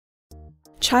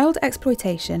Child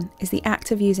exploitation is the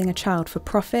act of using a child for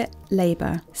profit,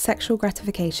 labour, sexual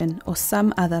gratification, or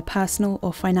some other personal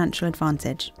or financial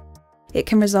advantage. It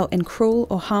can result in cruel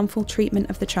or harmful treatment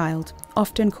of the child,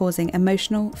 often causing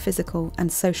emotional, physical,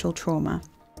 and social trauma.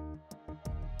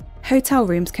 Hotel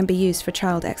rooms can be used for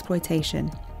child exploitation.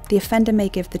 The offender may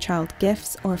give the child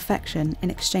gifts or affection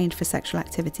in exchange for sexual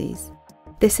activities.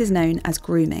 This is known as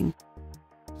grooming.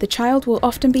 The child will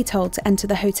often be told to enter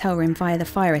the hotel room via the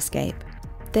fire escape.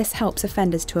 This helps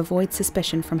offenders to avoid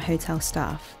suspicion from hotel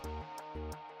staff.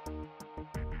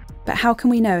 But how can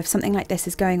we know if something like this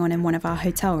is going on in one of our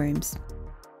hotel rooms?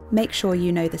 Make sure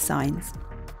you know the signs.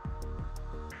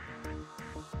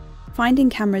 Finding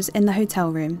cameras in the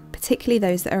hotel room, particularly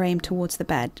those that are aimed towards the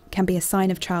bed, can be a sign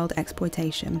of child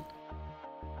exploitation.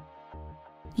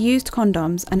 Used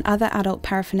condoms and other adult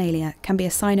paraphernalia can be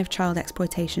a sign of child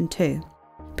exploitation too,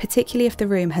 particularly if the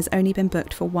room has only been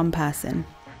booked for one person.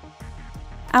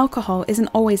 Alcohol isn't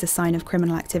always a sign of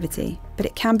criminal activity, but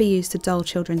it can be used to dull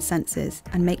children's senses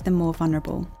and make them more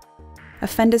vulnerable.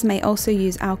 Offenders may also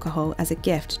use alcohol as a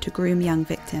gift to groom young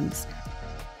victims.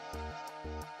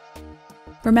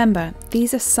 Remember,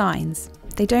 these are signs.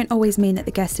 They don't always mean that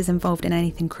the guest is involved in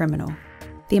anything criminal.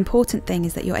 The important thing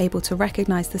is that you're able to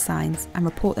recognise the signs and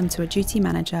report them to a duty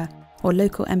manager or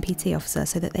local MPT officer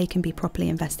so that they can be properly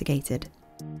investigated.